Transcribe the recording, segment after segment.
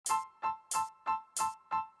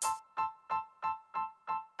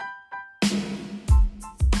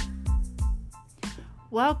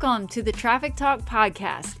Welcome to the Traffic Talk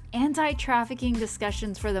Podcast, anti-trafficking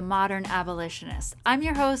discussions for the modern abolitionist. I'm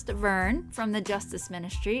your host, Vern, from the Justice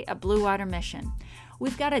Ministry at Blue Water Mission.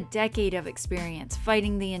 We've got a decade of experience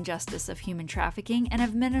fighting the injustice of human trafficking and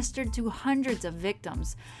have ministered to hundreds of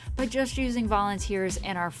victims by just using volunteers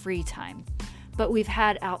in our free time. But we've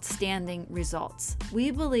had outstanding results.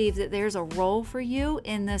 We believe that there's a role for you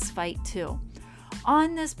in this fight too.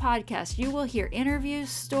 On this podcast, you will hear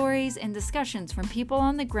interviews, stories, and discussions from people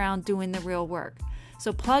on the ground doing the real work.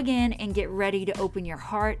 So plug in and get ready to open your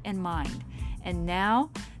heart and mind. And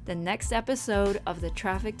now, the next episode of the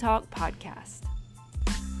Traffic Talk Podcast.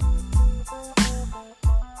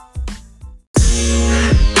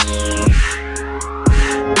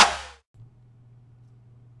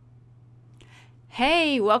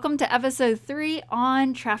 Hey, welcome to episode 3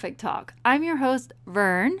 on Traffic Talk. I'm your host,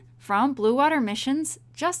 Vern, from Blue Water Mission's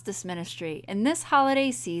Justice Ministry. In this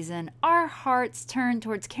holiday season, our hearts turn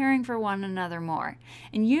towards caring for one another more.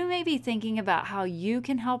 And you may be thinking about how you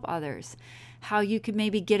can help others, how you could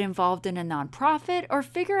maybe get involved in a nonprofit or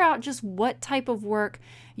figure out just what type of work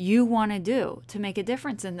you want to do to make a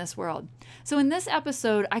difference in this world. So in this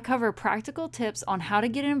episode, I cover practical tips on how to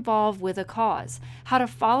get involved with a cause, how to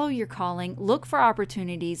follow your calling, look for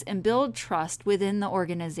opportunities, and build trust within the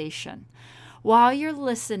organization. While you're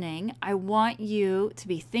listening, I want you to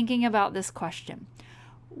be thinking about this question.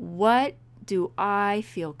 What do I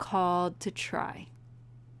feel called to try?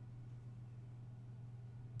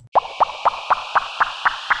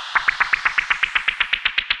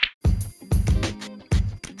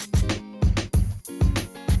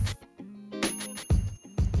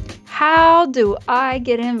 How do I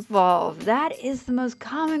get involved? That is the most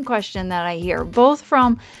common question that I hear, both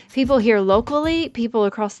from people here locally, people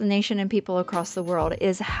across the nation, and people across the world,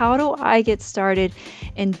 is how do I get started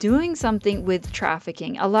in doing something with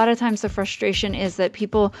trafficking? A lot of times the frustration is that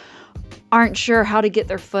people aren't sure how to get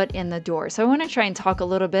their foot in the door. So I want to try and talk a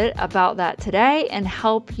little bit about that today and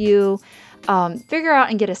help you figure out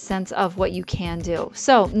and get a sense of what you can do.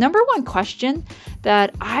 So number one question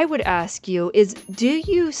that I would ask you is, do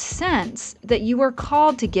you sense that you are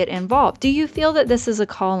called to get involved? Do you feel that this is a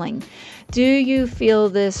calling? Do you feel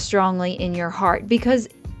this strongly in your heart? Because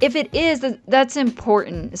if it is, that's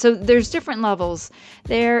important. So there's different levels.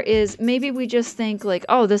 There is, maybe we just think like,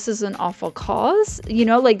 oh, this is an awful cause,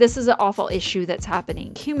 like this is an awful issue that's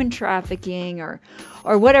happening, human trafficking or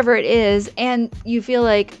whatever it is. And you feel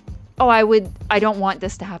like, oh, I don't want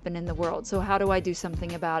this to happen in the world. So how do I do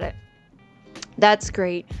something about it? That's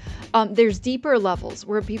great. There's deeper levels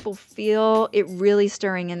where people feel it really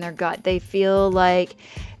stirring in their gut. They feel like,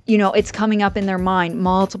 it's coming up in their mind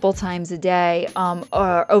multiple times a day,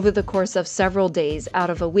 or over the course of several days out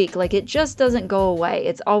of a week. Like it just doesn't go away.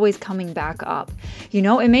 It's always coming back up.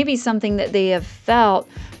 It may be something that they have felt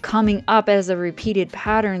coming up as a repeated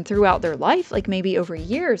pattern throughout their life, like maybe over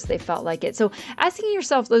years they felt like it. So asking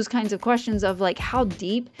yourself those kinds of questions of like, how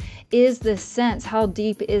deep is this sense? How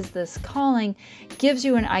deep is this calling? Gives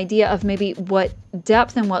you an idea of maybe what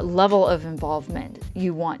depth and what level of involvement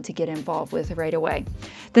you want to get involved with right away.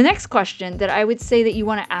 The next question that I would say that you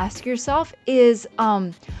want to ask yourself is,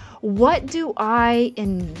 what do I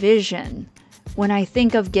envision when I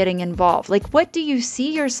think of getting involved? Like, what do you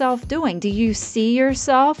see yourself doing? Do you see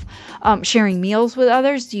yourself sharing meals with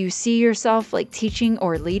others? Do you see yourself like teaching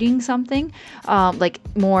or leading something like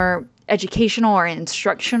more educational or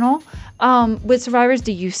instructional with survivors?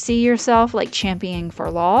 Do you see yourself like championing for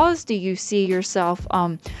laws? Do you see yourself,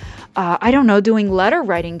 doing letter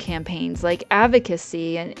writing campaigns like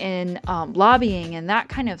advocacy and lobbying and that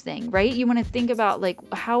kind of thing, right? You want to think about like,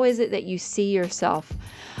 how is it that you see yourself?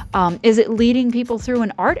 Is it leading people through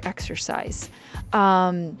an art exercise?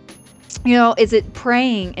 Is it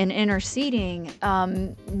praying and interceding,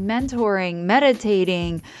 mentoring,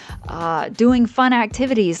 meditating, doing fun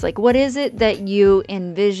activities? Like, what is it that you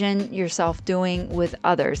envision yourself doing with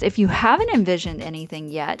others? If you haven't envisioned anything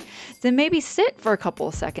yet, then maybe sit for a couple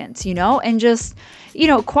of seconds, and just,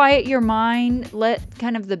 quiet your mind, let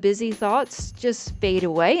kind of the busy thoughts just fade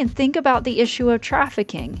away and think about the issue of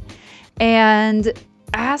trafficking and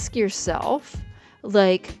ask yourself,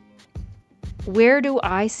 like, where do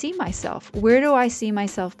I see myself? Where do I see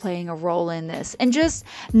myself playing a role in this? And just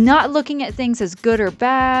not looking at things as good or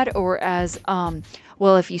bad or as,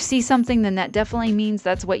 well, if you see something, then that definitely means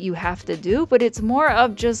that's what you have to do. But it's more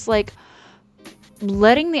of just like,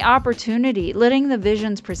 letting letting the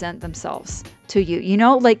visions present themselves to you,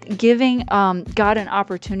 like giving God an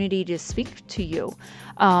opportunity to speak to you,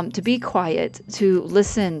 to be quiet, to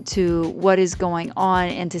listen to what is going on,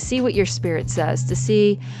 and to see what your spirit says, to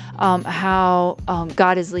see how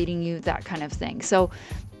God is leading you, that kind of thing. So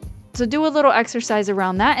do a little exercise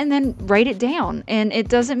around that and then write it down. And it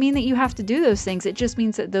doesn't mean that you have to do those things. It just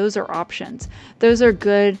means that those are options. Those are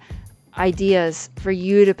good ideas for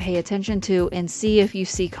you to pay attention to and see if you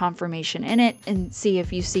see confirmation in it and see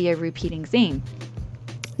if you see a repeating theme.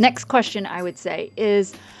 Next question I would say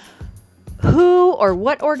is, who or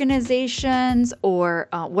what organizations or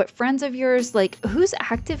what friends of yours, like who's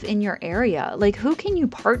active in your area? Like who can you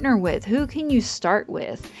partner with? Who can you start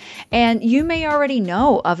with? And you may already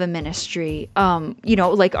know of a ministry,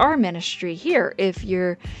 like our ministry here. If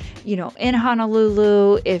you're, in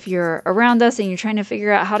Honolulu, if you're around us and you're trying to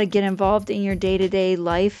figure out how to get involved in your day-to-day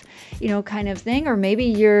life, kind of thing, or maybe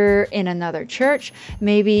you're in another church,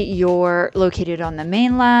 maybe you're located on the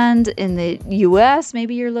mainland in the US,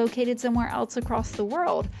 maybe you're located somewhere else across the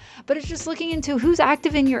world. But it's just looking into who's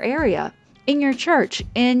active in your area, in your church,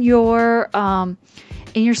 in your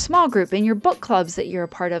small group, in your book clubs that you're a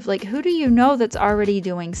part of. Like, who do you know that's already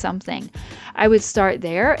doing something? I would start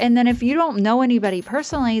there. And then if you don't know anybody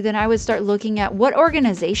personally, then I would start looking at what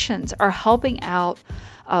organizations are helping out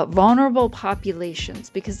vulnerable populations,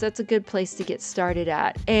 because that's a good place to get started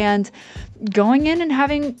at, and going in and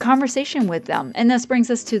having conversation with them. And this brings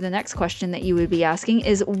us to the next question that you would be asking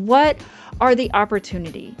is, what are the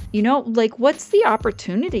opportunity? What's the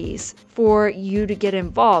opportunities for you to get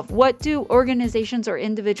involved? What do organizations or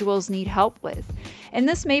individuals need help with? And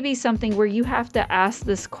this may be something where you have to ask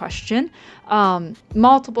this question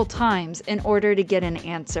multiple times in order to get an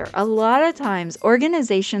answer. A lot of times,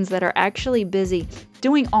 organizations that are actually busy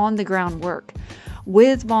doing on-the-ground work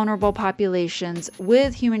with vulnerable populations,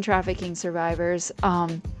 with human trafficking survivors,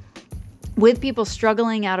 with people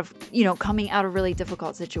struggling coming out of really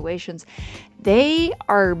difficult situations, they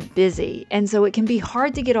are busy. And so it can be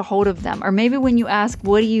hard to get a hold of them. Or maybe when you ask,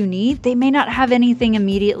 what do you need? They may not have anything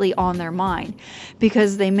immediately on their mind,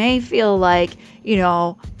 because they may feel like,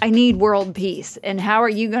 I need world peace. And how are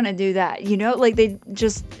you going to do that? Their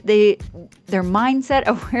mindset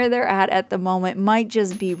of where they're at the moment might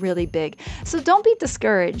just be really big. So don't be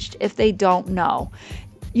discouraged if they don't know.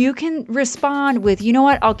 You can respond with,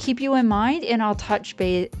 I'll keep you in mind and I'll touch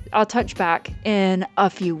back in a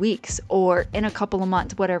few weeks or in a couple of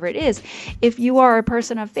months, whatever it is. If you are a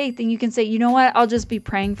person of faith, then you can say, I'll just be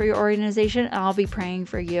praying for your organization and I'll be praying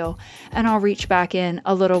for you. And I'll reach back in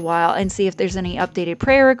a little while and see if there's any updated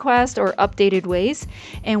prayer requests or updated ways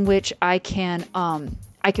in which I can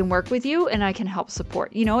work with you and I can help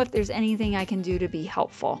support, if there's anything I can do to be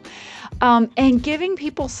helpful. And giving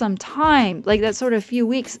people some time, like that sort of few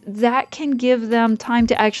weeks, that can give them time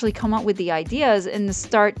to actually come up with the ideas and to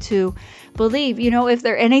start to believe. If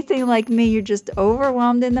they're anything like me, you're just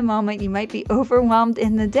overwhelmed in the moment. You might be overwhelmed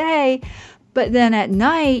in the day. But then at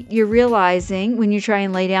night, you're realizing when you try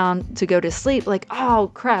and lay down to go to sleep, like,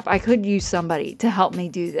 oh crap, I could use somebody to help me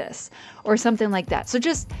do this or something like that. So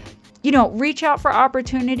just reach out for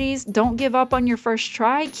opportunities. Don't give up on your first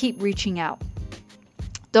try. Keep reaching out.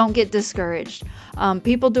 Don't get discouraged.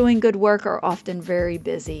 People doing good work are often very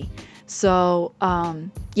busy. So,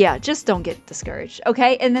 just don't get discouraged.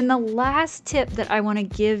 Okay. And then the last tip that I want to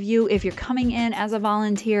give you, if you're coming in as a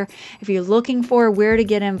volunteer, if you're looking for where to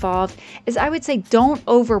get involved, is I would say don't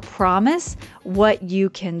overpromise what you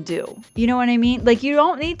can do. You know what I mean? Like, you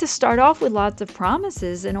don't need to start off with lots of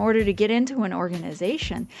promises in order to get into an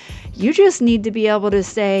organization. You just need to be able to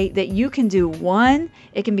say that you can do one.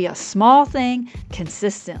 It can be a small thing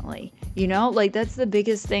consistently. That's the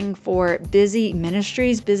biggest thing for busy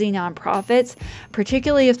ministries, busy nonprofits,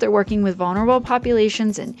 particularly if they're working with vulnerable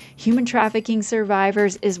populations and human trafficking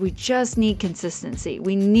survivors, is we just need consistency.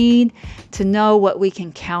 We need to know what we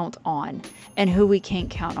can count on and who we can't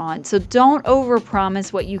count on. So don't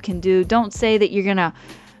overpromise what you can do. Don't say that you're going to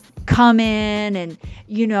come in and,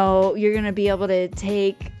 you're going to be able to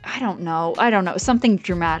take, I don't know, something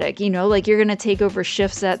dramatic, like you're going to take over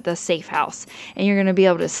shifts at the safe house and you're going to be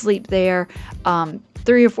able to sleep there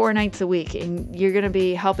 3 or 4 nights a week and you're going to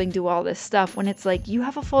be helping do all this stuff, when it's like you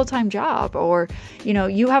have a full-time job, or,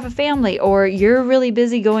 you have a family, or you're really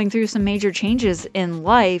busy going through some major changes in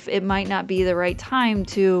life. It might not be the right time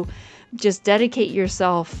to just dedicate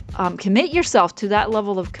yourself, commit yourself to that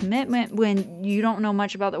level of commitment when you don't know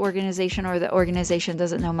much about the organization or the organization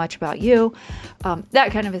doesn't know much about you,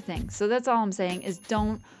 that kind of a thing. So that's all I'm saying, is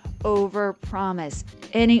don't overpromise.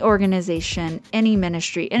 Any organization, any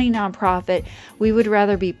ministry, any nonprofit, we would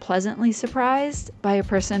rather be pleasantly surprised by a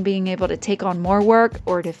person being able to take on more work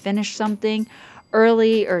or to finish something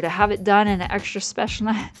early or to have it done in an extra special,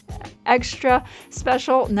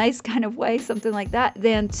 nice kind of way, something like that,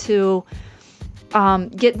 than to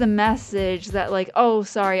get the message that like, oh,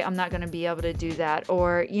 sorry, I'm not going to be able to do that.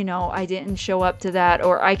 Or, I didn't show up to that,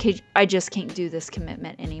 or I just can't do this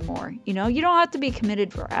commitment anymore. You don't have to be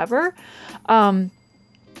committed forever.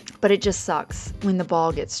 But it just sucks when the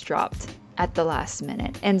ball gets dropped at the last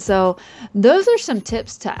minute. And so those are some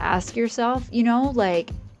tips to ask yourself,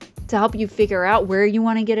 like to help you figure out where you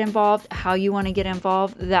want to get involved, how you want to get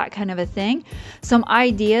involved, that kind of a thing. Some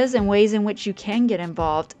ideas and ways in which you can get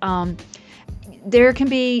involved. There can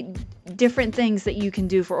be different things that you can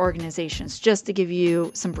do for organizations, just to give you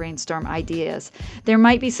some brainstorm ideas. There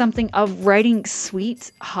might be something of writing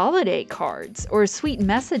sweet holiday cards or sweet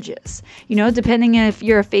messages, depending if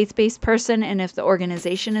you're a faith-based person and if the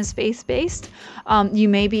organization is faith-based. You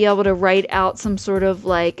may be able to write out some sort of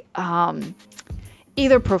like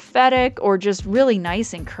either prophetic or just really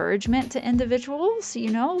nice encouragement to individuals,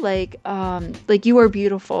 like you are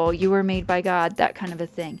beautiful, you were made by God, that kind of a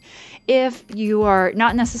thing. If you are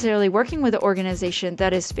not necessarily working with an organization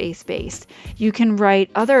that is faith-based, you can write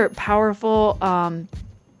other powerful,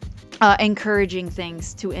 encouraging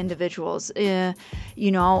things to individuals.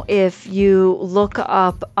 If you look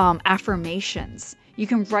up affirmations, you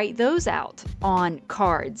can write those out on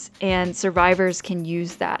cards and survivors can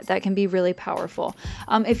use that. That can be really powerful.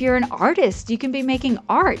 If you're an artist, you can be making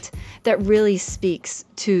art that really speaks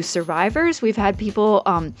to survivors. We've had people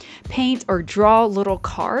paint or draw little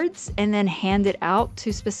cards and then hand it out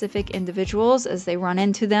to specific individuals as they run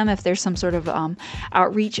into them if there's some sort of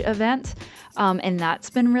outreach event. And that's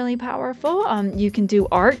been really powerful. You can do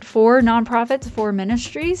art for nonprofits, for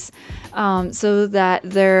ministries, so that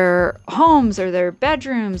their homes or their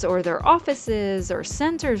bedrooms or their offices or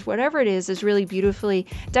centers, whatever it is really beautifully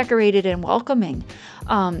decorated and welcoming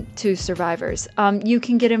to survivors. You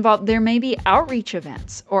can get involved. There may be outreach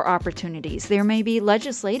events or opportunities. There may be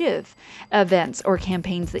legislative events or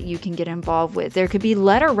campaigns that you can get involved with. There could be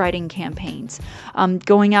letter writing campaigns,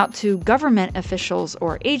 going out to government officials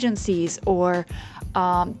or agencies or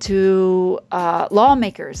to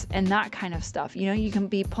lawmakers and that kind of stuff. You can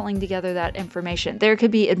be pulling together that information. There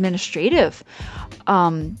could be administrative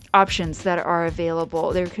options that are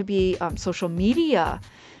available. There could be social media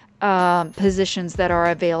positions that are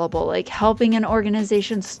available, like helping an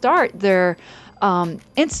organization start their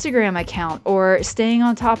Instagram account or staying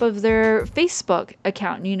on top of their Facebook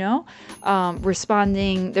account,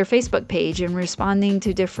 responding their Facebook page and responding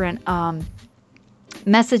to different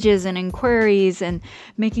messages and inquiries and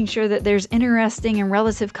making sure that there's interesting and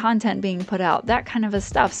relative content being put out, that kind of a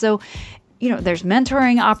stuff. So, there's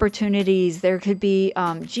mentoring opportunities. There could be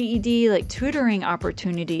GED, like tutoring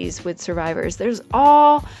opportunities with survivors. There's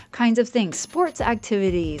all kinds of things. Sports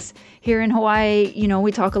activities. Here in Hawaii,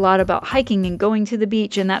 we talk a lot about hiking and going to the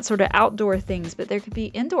beach and that sort of outdoor things, but there could be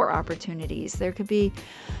indoor opportunities. There could be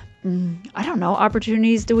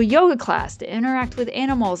opportunities to do a yoga class, to interact with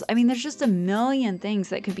animals. I mean, there's just a million things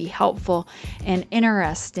that could be helpful and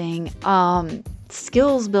interesting.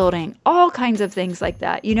 Skills building, all kinds of things like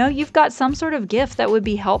that. You've got some sort of gift that would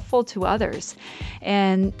be helpful to others.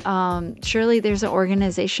 And surely there's an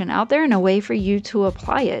organization out there and a way for you to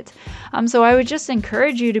apply it. So I would just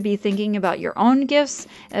encourage you to be thinking about your own gifts,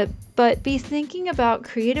 but be thinking about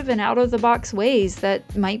creative and out-of-the-box ways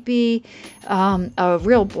that might be a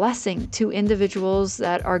real blessing to individuals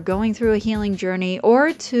that are going through a healing journey,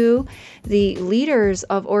 or to the leaders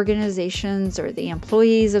of organizations or the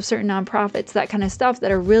employees of certain nonprofits, that kind of stuff,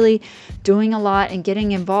 that are really doing a lot and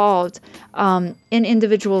getting involved in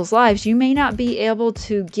individuals' lives. You may not be able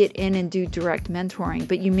to get in and do direct mentoring,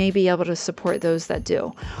 but you may be able to support those that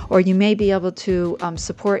do, or you may be able to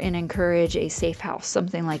support and encourage a safe house,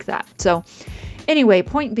 something like that. So anyway,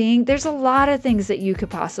 point being, there's a lot of things that you could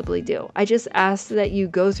possibly do. I just ask that you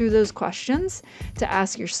go through those questions to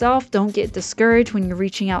ask yourself. Don't get discouraged when you're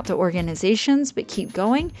reaching out to organizations, but keep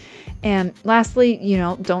going. And lastly,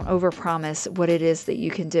 don't overpromise what it is that you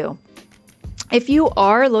can do. If you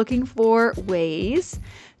are looking for ways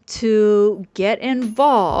to get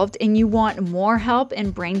involved and you want more help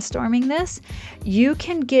in brainstorming this, you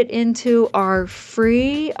can get into our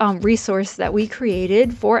free resource that we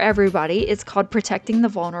created for everybody. It's called Protecting the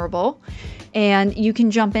Vulnerable. And you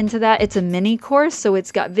can jump into that. It's a mini course, so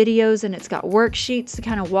it's got videos and it's got worksheets to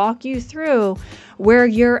kind of walk you through where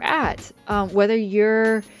you're at, whether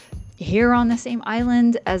you're here on the same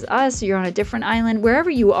island as us, you're on a different island, wherever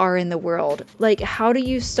you are in the world. Like, how do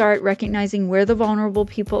you start recognizing where the vulnerable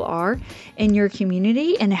people are in your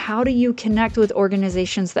community, and how do you connect with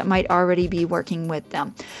organizations that might already be working with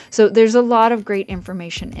them? So there's a lot of great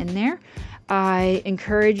information in there. I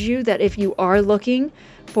encourage you that if you are looking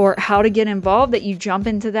for how to get involved, that you jump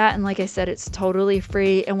into that. And like I said, it's totally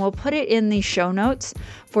free, and we'll put it in the show notes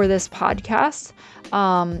for this podcast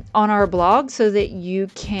on our blog, so that you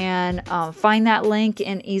can find that link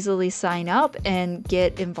and easily sign up and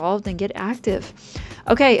get involved and get active.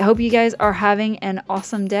 Okay, I hope you guys are having an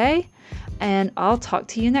awesome day, and I'll talk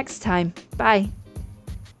to you next time. Bye.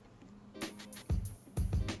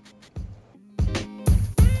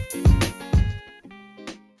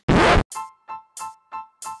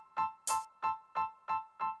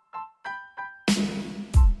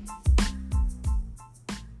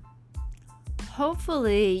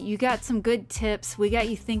 Hopefully you got some good tips. We got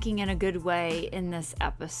you thinking in a good way in this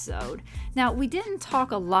episode. Now, we didn't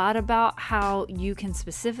talk a lot about how you can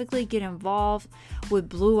specifically get involved with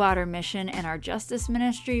Blue Water Mission and our justice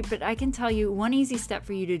ministry, but I can tell you one easy step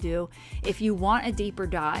for you to do if you want a deeper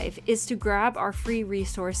dive is to grab our free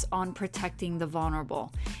resource on protecting the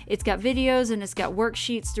vulnerable. It's got videos and it's got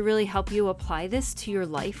worksheets to really help you apply this to your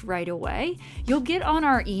life right away. You'll get on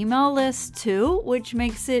our email list too, which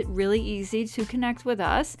makes it really easy to connect with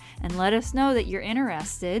us and let us know that you're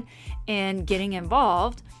interested in getting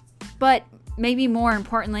involved. But maybe more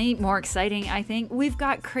importantly, more exciting, I think, we've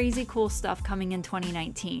got crazy cool stuff coming in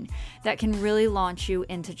 2019 that can really launch you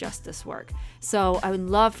into justice work. So I would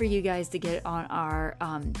love for you guys to get on our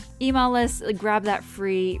email list, grab that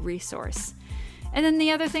free resource. And then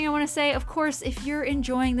the other thing I want to say, of course, if you're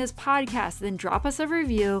enjoying this podcast, then drop us a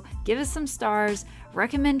review, give us some stars,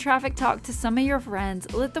 recommend Traffic Talk to some of your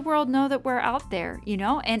friends, let the world know that we're out there, you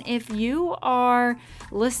know? And if you are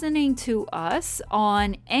listening to us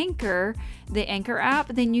on Anchor, the Anchor app,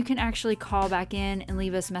 then you can actually call back in and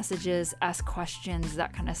leave us messages, ask questions,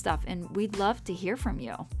 that kind of stuff. And we'd love to hear from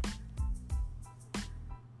you.